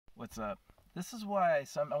What's up? This is why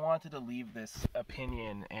I wanted to leave this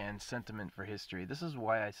opinion and sentiment for history. This is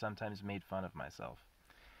why I sometimes made fun of myself.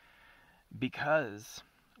 Because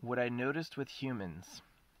what I noticed with humans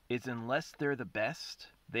is unless they're the best,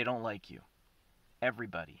 they don't like you.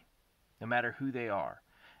 Everybody. No matter who they are.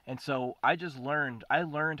 And so I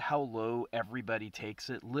learned how low everybody takes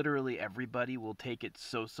it. Literally everybody will take it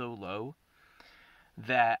so low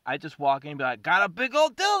that I just walk in and be like, got a big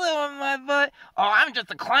old dildo in my butt. Oh, I'm just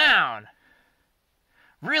a clown.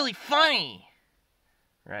 Really funny.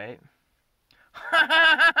 Right?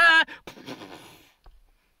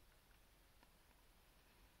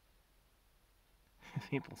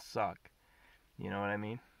 People suck. You know what I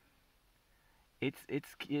mean?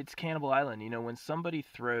 It's Cannibal Island. You know, when somebody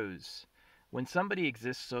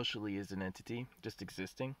exists socially as an entity, just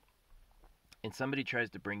existing, and somebody tries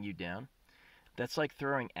to bring you down, that's like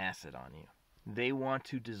throwing acid on you. They want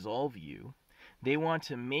to dissolve you. They want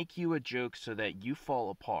to make you a joke so that you fall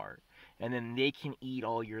apart, and then they can eat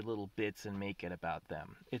all your little bits and make it about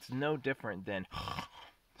them. It's no different than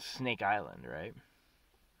Snake Island, right?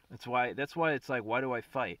 That's why it's like, why do I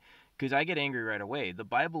fight? Because I get angry right away. The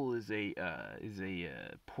Bible is a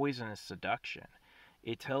poisonous seduction.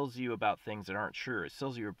 It tells you about things that aren't true. It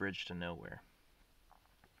sells you a bridge to nowhere.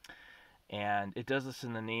 And it does this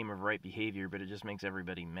in the name of right behavior, but it just makes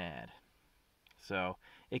everybody mad. So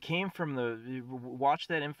it came from watch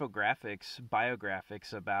that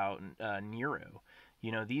biographics about Nero.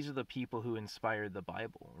 You know, these are the people who inspired the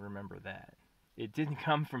Bible. Remember that. It didn't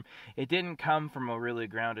come from a really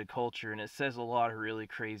grounded culture, and it says a lot of really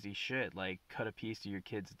crazy shit, like cut a piece of your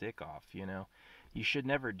kid's dick off, you know. You should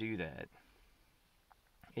never do that.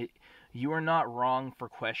 You are not wrong for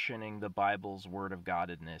questioning the Bible's word of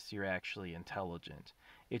Godness. You're actually intelligent.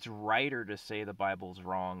 It's righter to say the Bible's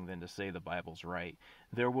wrong than to say the Bible's right.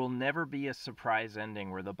 There will never be a surprise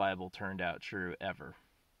ending where the Bible turned out true, ever.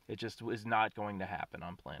 It just is not going to happen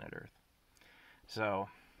on planet Earth. So,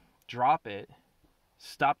 drop it.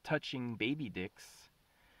 Stop touching baby dicks.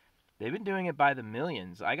 They've been doing it by the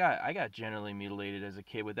millions. I got genitally mutilated as a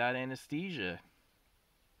kid without anesthesia.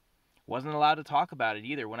 Wasn't allowed to talk about it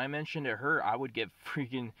either. When I mentioned it hurt, I would get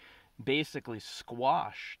freaking basically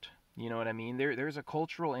squashed. You know what I mean? There's a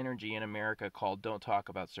cultural energy in America called don't talk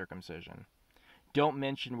about circumcision. Don't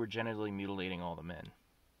mention we're genitally mutilating all the men.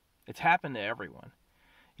 It's happened to everyone.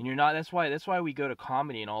 And you're not. That's why we go to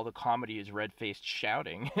comedy, and all the comedy is red-faced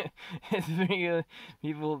shouting.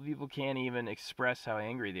 People can't even express how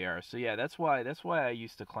angry they are. So yeah, that's why I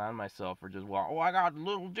used to clown myself for just, well, oh, I got a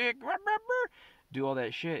little dick, do all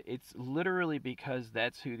that shit. It's literally because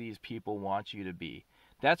that's who these people want you to be.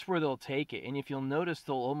 That's where they'll take it. And if you'll notice,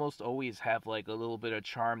 they'll almost always have like a little bit of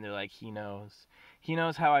charm. They're like, he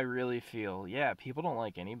knows how I really feel. Yeah, people don't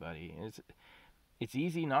like anybody. It's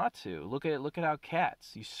easy not to. Look at how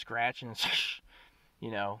cats, you scratch and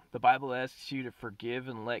you know, the Bible asks you to forgive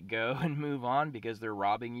and let go and move on because they're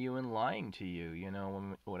robbing you and lying to you. You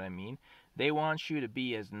know what I mean? They want you to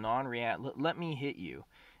be as non-react. Let me hit you.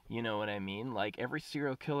 You know what I mean? Like every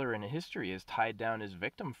serial killer in history has tied down his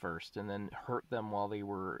victim first and then hurt them while they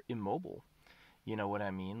were immobile. You know what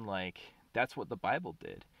I mean? Like that's what the Bible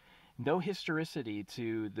did. No historicity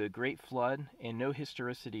to the Great Flood and no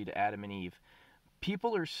historicity to Adam and Eve.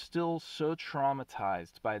 People are still so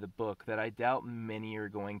traumatized by the book that I doubt many are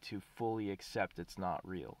going to fully accept it's not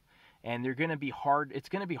real. And it's going to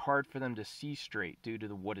be hard for them to see straight due to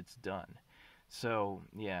what it's done. So,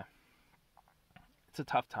 yeah. It's a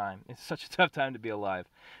tough time. It's such a tough time to be alive.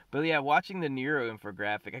 But yeah, watching the Nero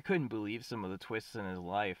infographic, I couldn't believe some of the twists in his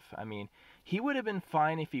life. I mean, he would have been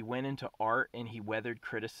fine if he went into art and he weathered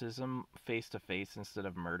criticism face to face instead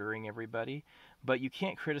of murdering everybody. But you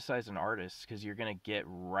can't criticize an artist because you're going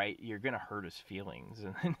to hurt his feelings.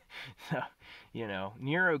 And so, you know,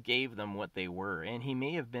 Nero gave them what they were. And he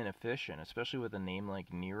may have been efficient, especially with a name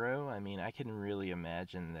like Nero. I mean, I can really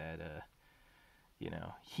imagine that, you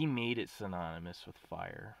know, he made it synonymous with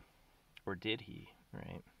fire. Or did he,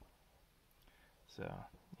 right? So,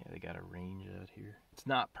 yeah, they got a range out here. It's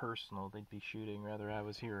not personal. They'd be shooting whether I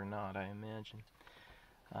was here or not, I imagine.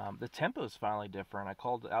 The tempo's finally different. I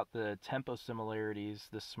called out the tempo similarities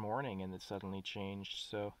this morning and it suddenly changed.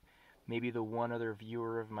 So maybe the one other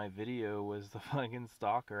viewer of my video was the fucking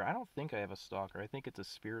stalker. I don't think I have a stalker. I think it's a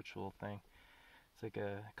spiritual thing. It's like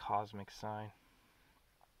a cosmic sign.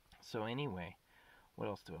 So anyway, what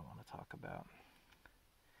else do I want to talk about?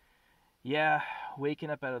 Yeah, waking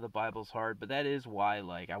up out of the Bible's hard, but that is why,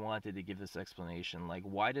 like, I wanted to give this explanation. Like,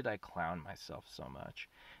 why did I clown myself so much?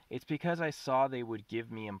 It's because I saw they would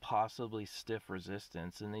give me impossibly stiff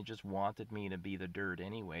resistance, and they just wanted me to be the dirt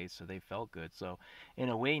anyway, so they felt good. So, in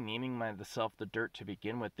a way, naming myself the dirt to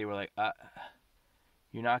begin with, they were like,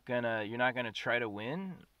 you're not gonna try to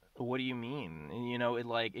win? What do you mean?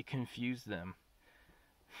 And, it confused them.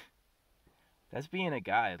 That's being a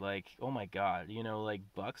guy. Like, oh my god, like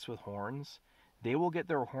bucks with horns, they will get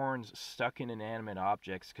their horns stuck in inanimate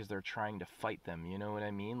objects because they're trying to fight them. You know what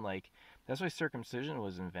I mean? Like, that's why circumcision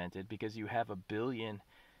was invented, because you have a billion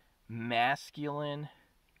masculine,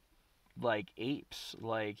 like, apes.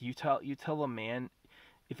 Like, you tell a man,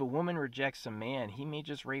 if a woman rejects a man, he may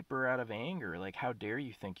just rape her out of anger. Like, how dare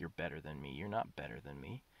you think you're better than me? You're not better than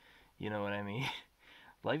me. You know what I mean?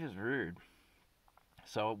 Life is rude.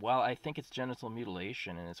 So while I think it's genital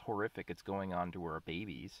mutilation and it's horrific, it's going on to our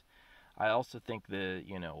babies, I also think the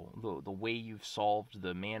way you've solved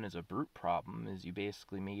the man as a brute problem is you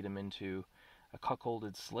basically made him into a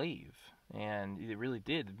cuckolded slave. And it really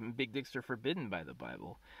did. Big dicks are forbidden by the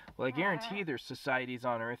Bible. Well, I guarantee there's societies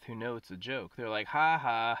on Earth who know it's a joke. They're like, ha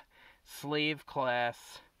ha, slave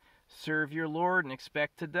class, serve your lord and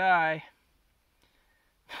expect to die.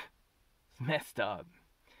 It's messed up.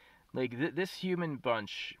 Like, this human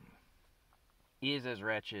bunch is as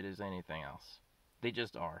wretched as anything else. They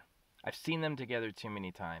just are. I've seen them together too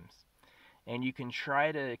many times. And you can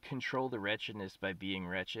try to control the wretchedness by being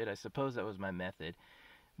wretched. I suppose that was my method.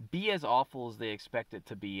 Be as awful as they expect it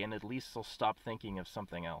to be, and at least they'll stop thinking of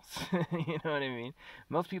something else. You know what I mean?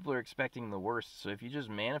 Most people are expecting the worst, so if you just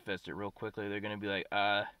manifest it real quickly, they're going to be like,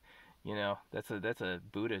 that's a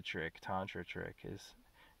Buddha trick, Tantra trick, is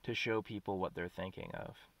to show people what they're thinking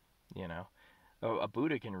of. A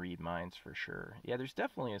Buddha can read minds for sure. Yeah, there's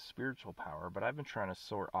definitely a spiritual power, but I've been trying to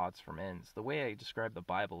sort odds from ends. The way I describe the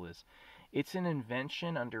Bible is, it's an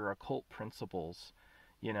invention under occult principles.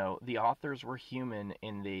 The authors were human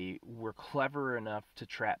and they were clever enough to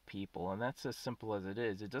trap people, and that's as simple as it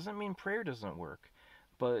is. It doesn't mean prayer doesn't work,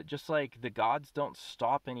 but just like the gods don't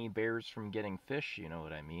stop any bears from getting fish, you know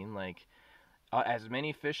what I mean? Like, as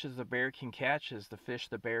many fish as the bear can catch is the fish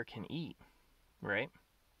the bear can eat, right?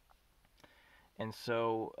 And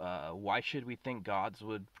so, why should we think gods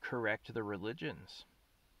would correct the religions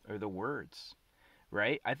or the words,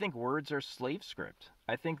 right? I think words are slave script.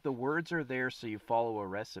 I think the words are there so you follow a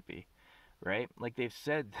recipe, right? Like they've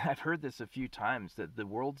said, I've heard this a few times, that the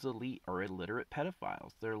world's elite are illiterate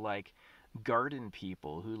pedophiles. They're like garden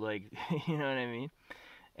people who, like, you know what I mean?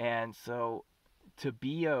 And so, to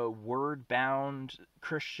be a word-bound,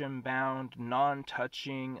 Christian-bound,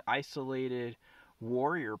 non-touching, isolated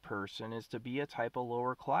warrior person is to be a type of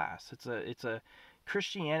lower class.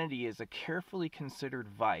 Christianity is a carefully considered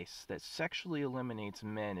vice that sexually eliminates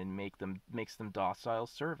men and makes them docile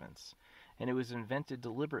servants. And it was invented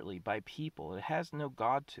deliberately by people. It has no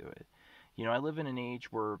God to it. I live in an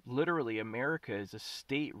age where literally America is a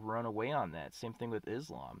state run away on that. Same thing with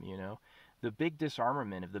Islam, The big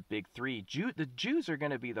disarmament of the big three. The Jews are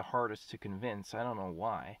going to be the hardest to convince. I don't know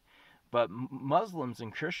why. But Muslims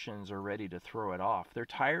and Christians are ready to throw it off. They're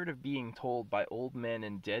tired of being told by old men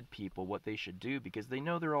and dead people what they should do, because they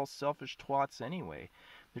know they're all selfish twats anyway.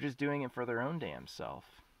 They're just doing it for their own damn self.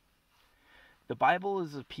 The Bible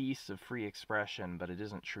is a piece of free expression, but it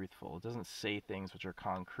isn't truthful. It doesn't say things which are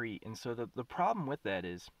concrete. And so the problem with that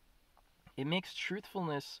is, it makes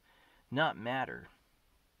truthfulness not matter.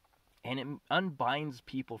 And it unbinds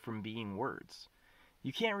people from being words.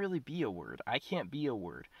 You can't really be a word. I can't be a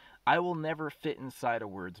word. I will never fit inside a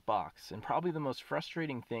word's box. And probably the most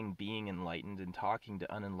frustrating thing being enlightened and talking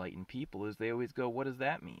to unenlightened people is they always go, what does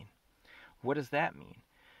that mean? What does that mean?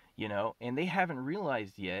 And they haven't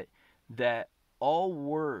realized yet that all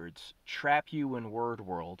words trap you in word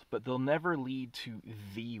world, but they'll never lead to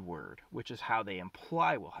the word, which is how they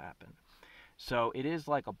imply will happen. So it is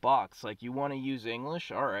like a box. Like, you want to use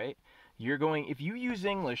English? All right. If you use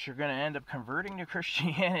English, you're going to end up converting to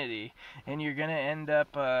Christianity, and you're going to end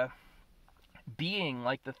up being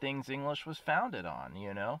like the things English was founded on,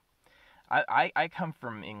 I come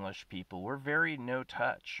from English people. We're very no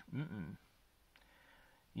touch.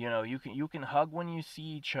 You can hug when you see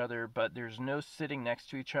each other, but there's no sitting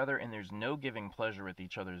next to each other, and there's no giving pleasure with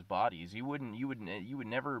each other's bodies. You would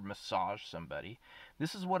never massage somebody.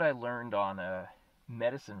 This is what I learned on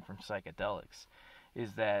medicine from psychedelics,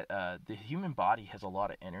 is that the human body has a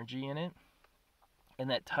lot of energy in it, and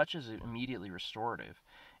that touch is immediately restorative,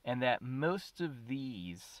 and that most of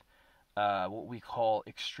these what we call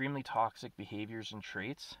extremely toxic behaviors and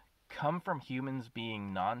traits come from humans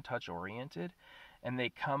being non-touch oriented, And they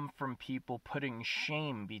come from people putting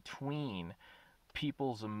shame between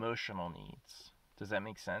people's emotional needs. Does that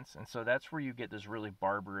make sense? And so that's where you get this really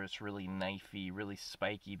barbarous, really knifey, really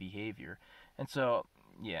spiky behavior. And so,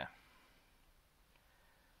 yeah.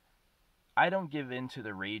 I don't give in to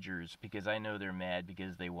the ragers because I know they're mad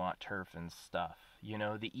because they want turf and stuff. You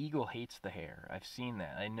know, the eagle hates the hare. I've seen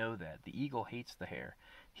that. I know that. The eagle hates the hare.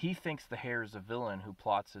 He thinks the hare is a villain who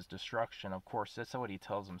plots his destruction. Of course, that's what he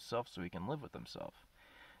tells himself so he can live with himself.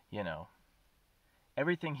 You know,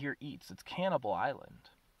 everything here eats. It's Cannibal Island.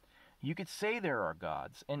 You could say there are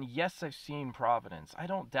gods, and yes, I've seen providence. I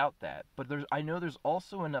don't doubt that. But I know there's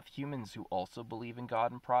also enough humans who also believe in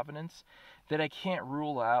God and providence that I can't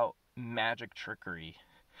rule out magic trickery.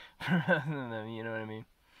 You know what I mean?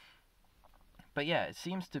 But yeah, it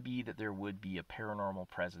seems to be that there would be a paranormal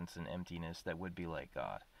presence in emptiness that would be like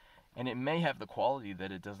God. And it may have the quality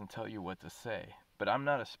that it doesn't tell you what to say. But I'm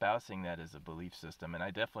not espousing that as a belief system, and I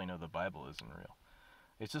definitely know the Bible isn't real.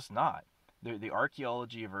 It's just not. The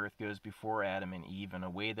archaeology of Earth goes before Adam and Eve in a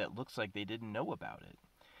way that looks like they didn't know about it.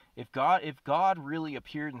 If God really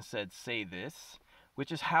appeared and said, say this,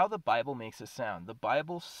 which is how the Bible makes it sound. The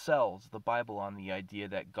Bible sells the Bible on the idea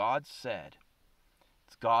that God said.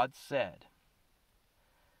 It's God said.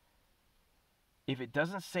 If it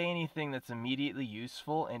doesn't say anything that's immediately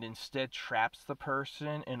useful and instead traps the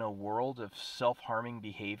person in a world of self-harming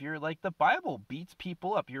behavior, like the Bible beats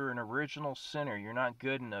people up. You're an original sinner. You're not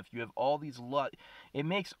good enough. You have all these it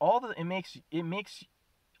makes all the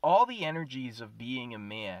energies of being a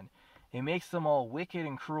man. It makes them all wicked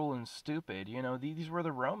and cruel and stupid. You know, these were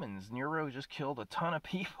the Romans. Nero just killed a ton of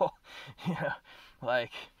people. You know,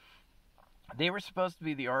 like they were supposed to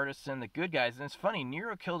be the artists and the good guys. And it's funny,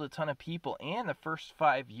 Nero killed a ton of people, and the first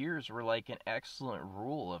 5 years were like an excellent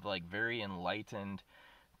rule of like very enlightened,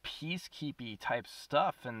 peacekeepy type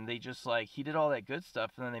stuff. And they just like, he did all that good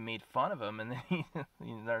stuff, and then they made fun of him, and then he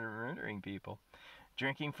started murdering people,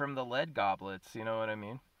 drinking from the lead goblets. You know what I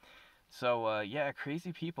mean? So, yeah,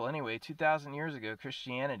 crazy people. Anyway, 2,000 years ago,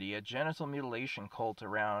 Christianity, a genital mutilation cult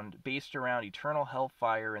based around eternal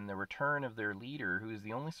hellfire and the return of their leader, who is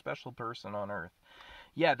the only special person on earth.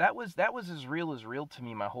 Yeah, that was as real to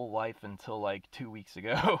me my whole life until, like, 2 weeks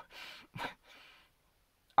ago.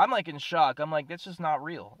 I'm, like, in shock. I'm like, that's just not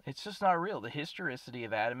real. It's just not real. The historicity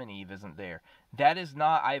of Adam and Eve isn't there. That is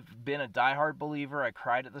not, I've been a diehard believer. I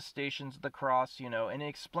cried at the Stations of the Cross, you know, and it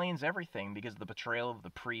explains everything because of the betrayal of the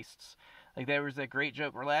priests. Like, there was that great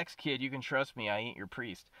joke, relax, kid, you can trust me, I ain't your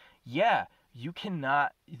priest. Yeah, you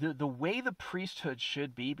cannot, the way the priesthood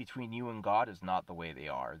should be between you and God is not the way they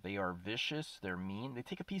are. They are vicious, they're mean, they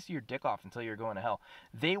take a piece of your dick off until you're going to hell.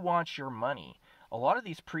 They want your money. A lot of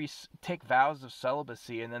these priests take vows of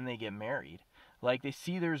celibacy and then they get married. Like, they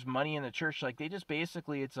see there's money in the church. Like, they just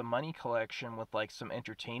basically, it's a money collection with, like, some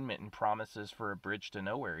entertainment and promises for a bridge to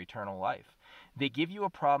nowhere, eternal life. They give you a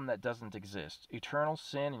problem that doesn't exist. Eternal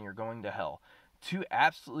sin and you're going to hell. Two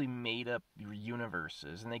absolutely made-up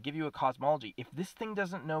universes. And they give you a cosmology. If this thing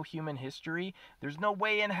doesn't know human history, there's no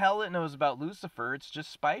way in hell it knows about Lucifer. It's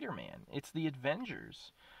just Spider-Man. It's the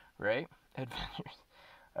Avengers, right? Avengers.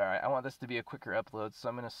 Alright, I want this to be a quicker upload, so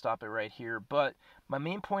I'm going to stop it right here. But my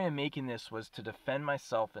main point in making this was to defend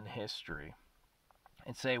myself in history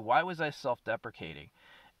and say, why was I self-deprecating?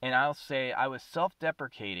 And I'll say I was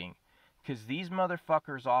self-deprecating because these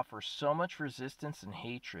motherfuckers offer so much resistance and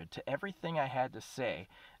hatred to everything I had to say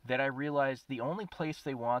that I realized the only place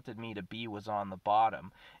they wanted me to be was on the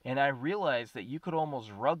bottom. And I realized that you could almost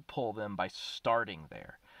rug pull them by starting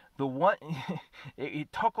there.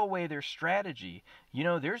 It took away their strategy. You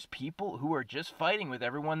know, there's people who are just fighting with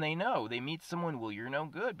everyone they know. They meet someone, well, you're no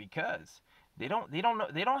good because they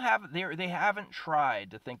haven't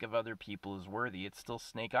tried to think of other people as worthy. It's still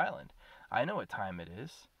Snake Island. I know what time it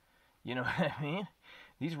is. You know what I mean?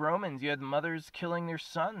 These Romans, you had mothers killing their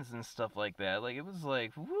sons and stuff like that. Like, it was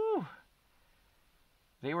like, woo.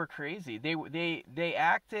 They were crazy. They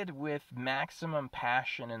acted with maximum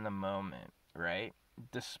passion in the moment, right?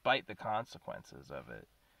 Despite the consequences of it.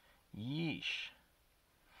 Yeesh.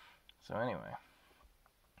 So anyway,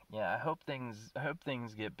 yeah, I hope things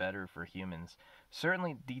get better for humans.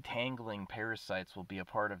 Certainly detangling parasites will be a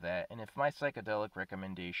part of that, and if my psychedelic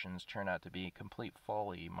recommendations turn out to be complete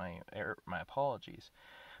folly, my apologies.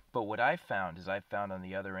 But what I found on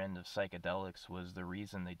the other end of psychedelics was the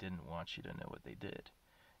reason they didn't want you to know what they did.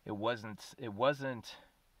 It wasn't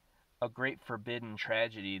a great forbidden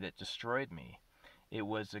tragedy that destroyed me. It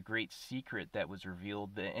was a great secret that was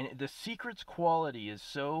revealed. And the secret's quality is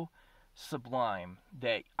so sublime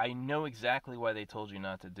that I know exactly why they told you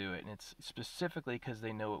not to do it. And it's specifically because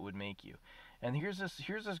they know it would make you. And here's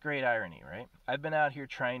this great irony, right? I've been out here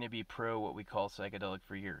trying to be pro what we call psychedelic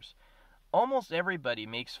for years. Almost everybody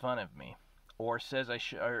makes fun of me, or says I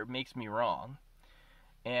should, or makes me wrong.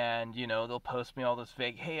 And they'll post me all this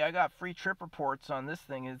fake, hey, I got free trip reports on this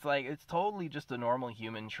thing. It's like it's totally just a normal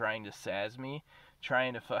human trying to sazz me,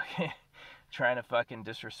 trying to fucking trying to fucking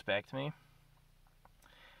disrespect me.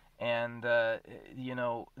 And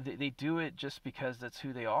they do it just because that's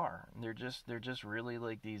who they are. They're just really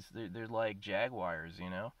like these. They're like jaguars.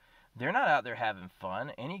 They're not out there having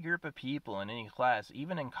fun. Any group of people in any class,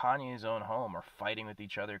 even in Kanye's own home, are fighting with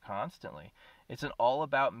each other constantly. It's an all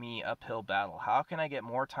about me uphill battle. How can I get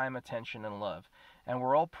more time, attention, and love? And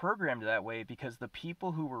we're all programmed that way because the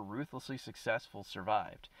people who were ruthlessly successful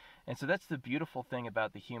survived. And so that's the beautiful thing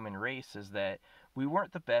about the human race, is that we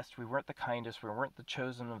weren't the best, we weren't the kindest, we weren't the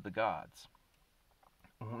chosen of the gods.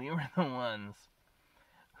 We were the ones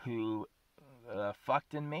who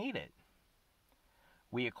fucked and made it.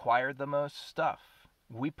 We acquired the most stuff.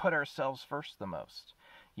 We put ourselves first the most.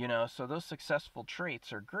 So those successful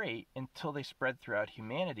traits are great until they spread throughout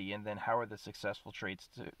humanity, and then how are the successful traits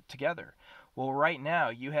together? Well, right now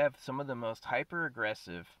you have some of the most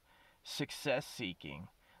hyper-aggressive, success-seeking,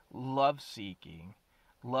 love-seeking,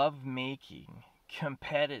 love-making,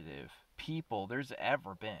 competitive people there's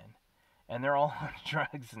ever been. And they're all on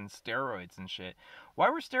drugs and steroids and shit. Why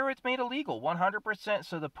were steroids made illegal? 100%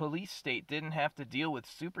 so the police state didn't have to deal with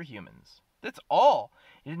superhumans. That's all.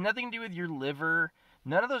 It had nothing to do with your liver.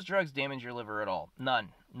 None of those drugs damage your liver at all. None.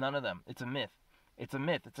 None of them. It's a myth. It's a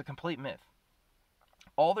myth. It's a complete myth.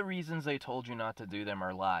 All the reasons they told you not to do them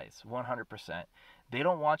are lies. 100%. They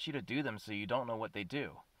don't want you to do them so you don't know what they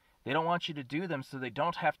do. They don't want you to do them so they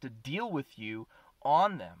don't have to deal with you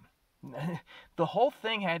on them. The whole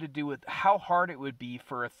thing had to do with how hard it would be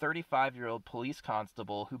for a 35-year-old police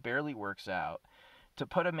constable who barely works out to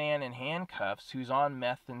put a man in handcuffs who's on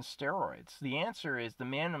meth and steroids. The answer is the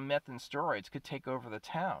man on meth and steroids could take over the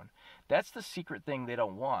town. That's the secret thing they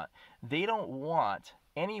don't want. They don't want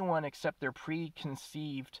anyone except their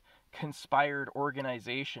preconceived, conspired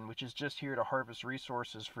organization, which is just here to harvest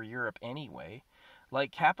resources for Europe anyway.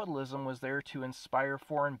 Like, capitalism was there to inspire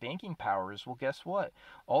foreign banking powers. Well, guess what?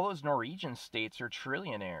 All those Norwegian states are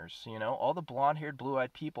trillionaires, all the blonde-haired,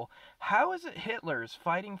 blue-eyed people. How is it Hitler's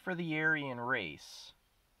fighting for the Aryan race,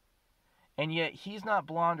 and yet he's not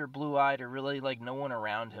blonde or blue-eyed, or really, like, no one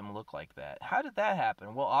around him looked like that? How did that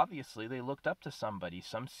happen? Well, obviously, they looked up to somebody,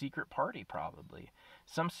 some secret party probably.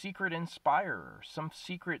 Some secret inspirer, some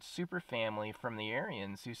secret super family from the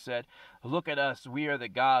Aryans who said, look at us, we are the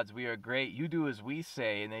gods, we are great, you do as we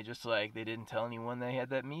say. And they didn't tell anyone they had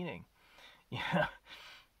that meeting. Yeah.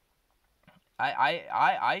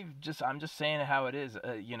 I'm just saying how it is.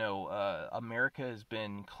 America has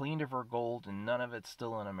been cleaned of her gold, and none of it's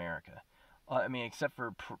still in America. Except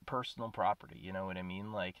for personal property, you know what I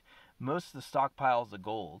mean? Like, most of the stockpiles of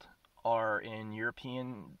gold are in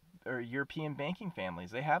European banking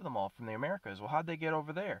families. They have them all from the Americas. Well, how'd they get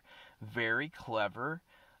over there? Very clever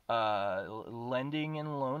lending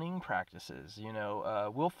and loaning practices.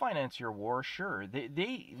 We'll finance your war, sure.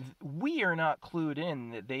 We are not clued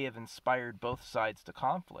in that they have inspired both sides to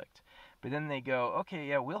conflict. But then they go, okay,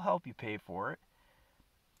 yeah, we'll help you pay for it.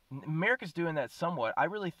 America's doing that somewhat. I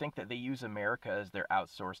really think that they use America as their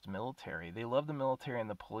outsourced military. They love the military and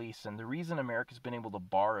the police, and the reason America's been able to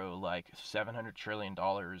borrow like $700 trillion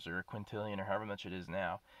or a quintillion or however much it is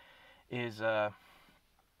now is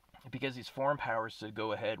because these foreign powers said,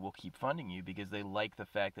 go ahead, we'll keep funding you, because they like the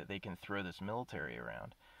fact that they can throw this military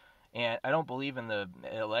around. And I don't believe in the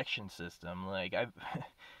election system. Like,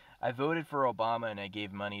 I voted for Obama, and I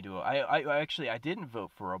gave money to. I didn't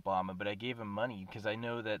vote for Obama, but I gave him money because I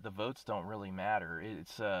know that the votes don't really matter.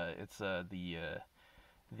 It's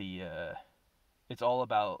all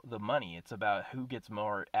about the money. It's about who gets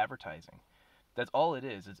more advertising. That's all it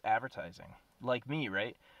is. It's advertising. Like me,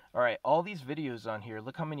 right? All right, all these videos on here.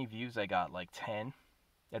 Look how many views I got. Like 10.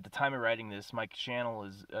 At the time of writing this, my channel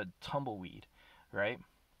is a tumbleweed, right?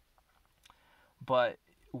 But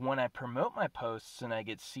when I promote my posts and I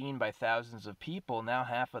get seen by thousands of people, now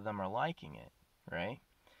half of them are liking it, right?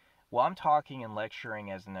 Well, I'm talking and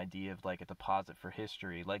lecturing as an idea of like a deposit for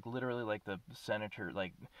history, like literally like the senator,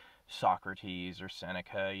 like Socrates or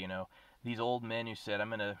Seneca, these old men who said, I'm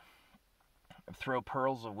going to throw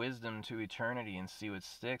pearls of wisdom to eternity and see what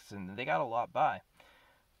sticks, and they got a lot by.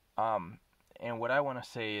 And what I want to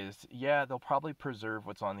say is, yeah, they'll probably preserve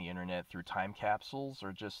what's on the internet through time capsules,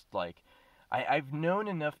 or just like, I've known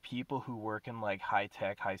enough people who work in like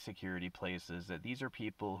high-tech, high-security places that these are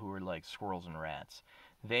people who are like squirrels and rats.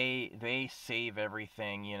 They save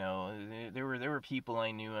everything, you know. There were people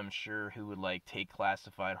I knew, I'm sure, who would like take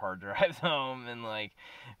classified hard drives home, and like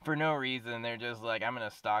for no reason they're just like, I'm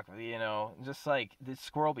gonna stock, you know, just like the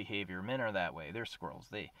squirrel behavior. Men are that way. They're squirrels.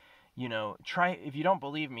 They, you know, try, if you don't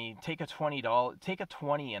believe me, take a 20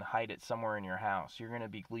 and hide it somewhere in your house. You're gonna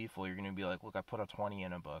be gleeful. You're gonna be like, look, I put a 20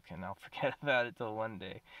 in a book, and I'll forget about it till one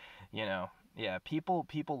day, you know. Yeah, people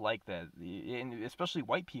like that, and especially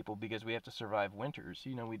white people, because we have to survive winters.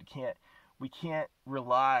 You know, we can't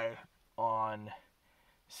rely on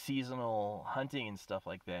seasonal hunting and stuff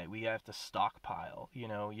like that. We have to stockpile. You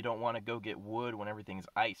know, you don't want to go get wood when everything's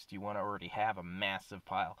iced. You want to already have a massive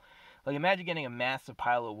pile. Like, imagine getting a massive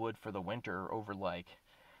pile of wood for the winter over like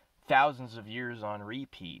thousands of years on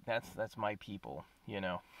repeat. That's my people. You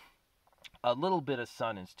know, a little bit of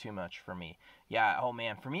sun is too much for me. Yeah, oh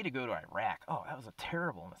man, for me to go to Iraq, oh, that was a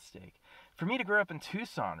terrible mistake. For me to grow up in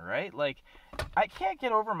Tucson, right? Like, I can't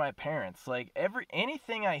get over my parents. Like,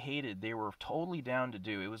 anything I hated, they were totally down to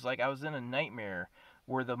do. It was like I was in a nightmare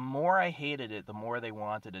where the more I hated it, the more they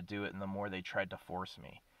wanted to do it, and the more they tried to force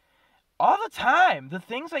me. All the time, the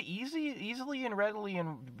things I easily and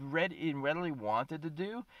readily wanted to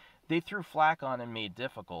do, they threw flack on and made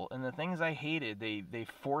difficult. And the things I hated, they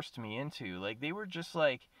forced me into. Like, they were just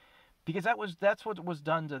like, because that's what was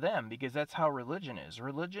done to them, because that's how religion is.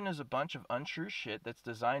 Religion is a bunch of untrue shit that's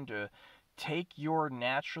designed to take your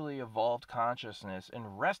naturally evolved consciousness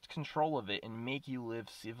and wrest control of it and make you live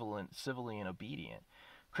civilly and obedient.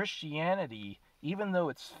 Christianity, even though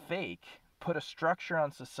it's fake, put a structure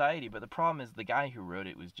on society, but the problem is the guy who wrote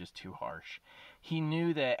it was just too harsh. He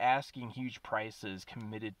knew that asking huge prices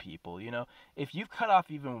committed people. You know, if you've cut off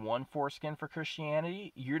even one foreskin for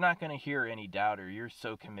Christianity, you're not going to hear any doubter. You're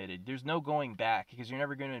so committed. There's no going back, because you're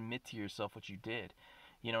never going to admit to yourself what you did.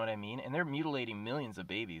 You know what I mean? And they're mutilating millions of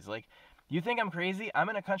babies. Like, you think I'm crazy? I'm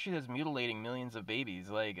in a country that's mutilating millions of babies.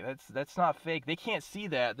 Like, that's not fake. They can't see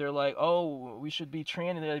that. They're like, oh, we should be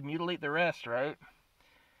trained to mutilate the rest, right?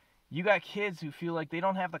 You got kids who feel like they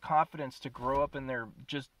don't have the confidence to grow up in their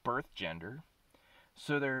just birth gender.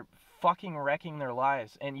 So they're fucking wrecking their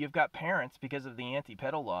lives. And you've got parents, because of the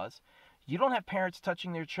anti-pedo laws, you don't have parents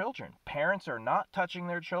touching their children. Parents are not touching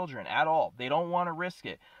their children at all. They don't want to risk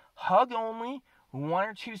it. Hug only, 1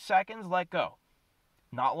 or 2 seconds, let go.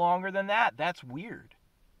 Not longer than that. That's weird.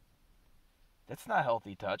 That's not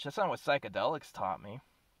healthy touch. That's not what psychedelics taught me.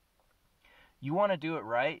 You want to do it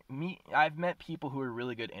right? I've met people who are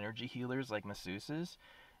really good energy healers, like masseuses.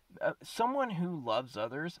 Someone who loves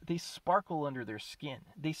others, they sparkle under their skin.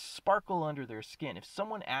 They sparkle under their skin. If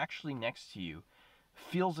someone actually next to you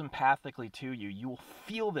feels empathically to you, you will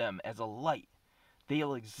feel them as a light.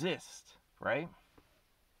 They'll exist, right?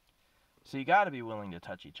 So you got to be willing to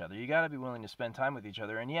touch each other. You got to be willing to spend time with each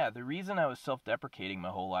other. And yeah, the reason I was self-deprecating my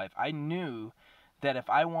whole life, I knew that if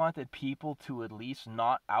I wanted people to at least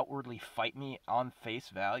not outwardly fight me on face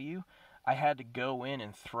value, I had to go in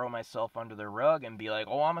and throw myself under the rug and be like,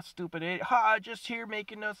 oh, I'm a stupid idiot. Ha, just here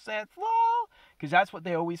making no sense. Lol. Because that's what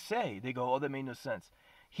they always say. They go, oh, that made no sense.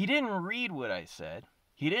 He didn't read what I said.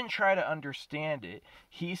 He didn't try to understand it.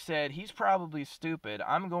 He said, he's probably stupid.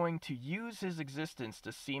 I'm going to use his existence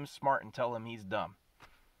to seem smart and tell him he's dumb.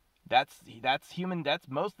 That's human. That's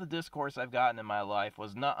most of the discourse I've gotten in my life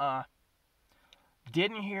was, nuh-uh.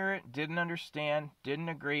 Didn't hear it, didn't understand, didn't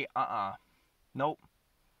agree, nope.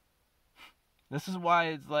 This is why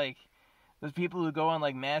it's like, those people who go on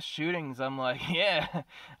like mass shootings, I'm like, yeah,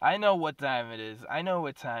 I know what time it is. I know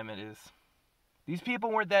what time it is. These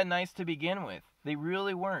people weren't that nice to begin with. They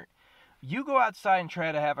really weren't. You go outside and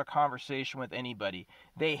try to have a conversation with anybody.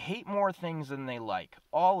 They hate more things than they like.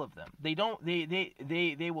 All of them.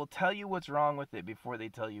 They will tell you what's wrong with it before they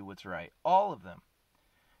tell you what's right. All of them.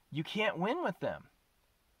 You can't win with them.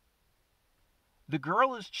 The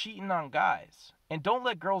girl is cheating on guys. And don't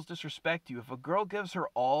let girls disrespect you. If a girl gives her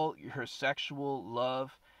all her sexual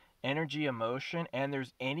love, energy, emotion, and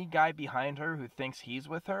there's any guy behind her who thinks he's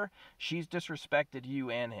with her, she's disrespected you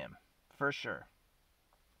and him. For sure.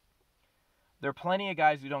 There are plenty of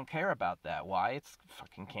guys who don't care about that. Why? It's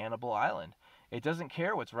fucking Cannibal Island. It doesn't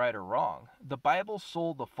care what's right or wrong. The Bible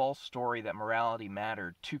sold the false story that morality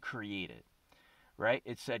mattered to create it. Right?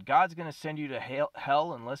 It said God's going to send you to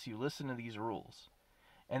hell unless you listen to these rules.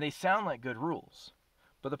 And they sound like good rules.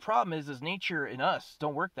 But the problem is nature and us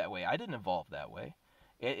don't work that way. I didn't evolve that way.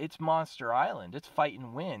 It's Monster Island. It's fight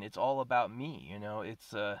and win. It's all about me. You know,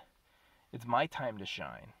 it's my time to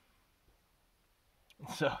shine.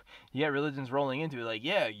 So, yeah, religion's rolling into it like,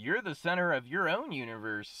 yeah, you're the center of your own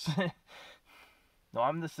universe. No,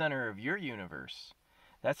 I'm the center of your universe.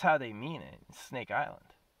 That's how they mean it. It's Snake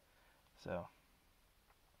Island. So,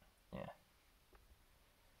 Yeah.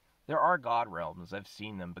 There are God realms. I've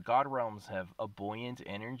seen them, but God realms have a buoyant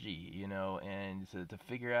energy, and to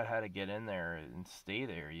figure out how to get in there and stay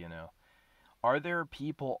there. Are there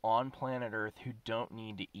people on planet Earth who don't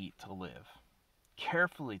need to eat to live?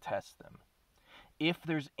 Carefully test them. If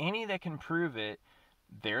there's any that can prove it,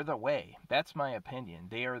 they're the way. That's my opinion.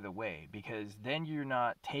 They are the way, because then you're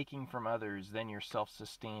not taking from others, then you're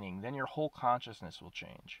self-sustaining, then your whole consciousness will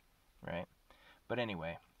change, right? But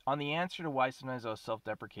anyway, on the answer to why sometimes I was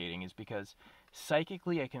self-deprecating is because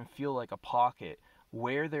psychically I can feel like a pocket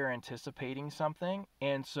where they're anticipating something,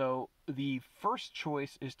 and so the first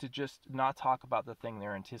choice is to just not talk about the thing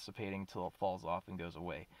they're anticipating until it falls off and goes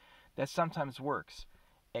away. That sometimes works,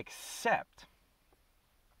 except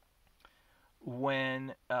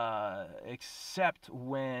when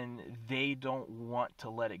they don't want to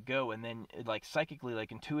let it go, and then like psychically,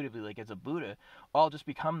 like intuitively, like as a Buddha, I'll just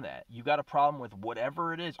become that. You got a problem with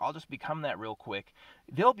whatever it is, I'll just become that real quick.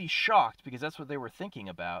 They'll be shocked because that's what they were thinking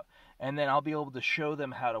about, and then I'll be able to show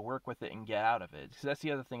them how to work with it and get out of it. Because that's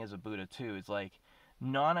the other thing as a Buddha too, is like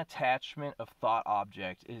non-attachment of thought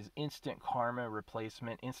object is instant karma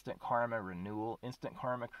replacement, instant karma renewal, instant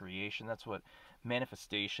karma creation. That's what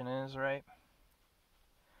manifestation is, right?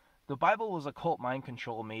 The Bible was occult mind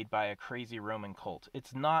control made by a crazy Roman cult.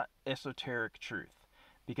 It's not esoteric truth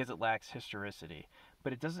because it lacks historicity.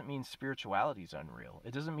 But it doesn't mean spirituality is unreal.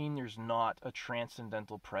 It doesn't mean there's not a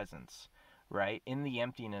transcendental presence, right? In the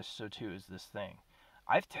emptiness, so too is this thing.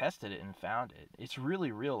 I've tested it and found it. It's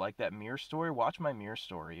really real, like that mirror story. Watch my mirror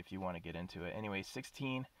story if you want to get into it. Anyway,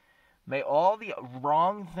 16. May all the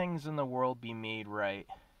wrong things in the world be made right.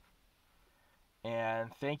 And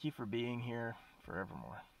thank you for being here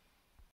forevermore.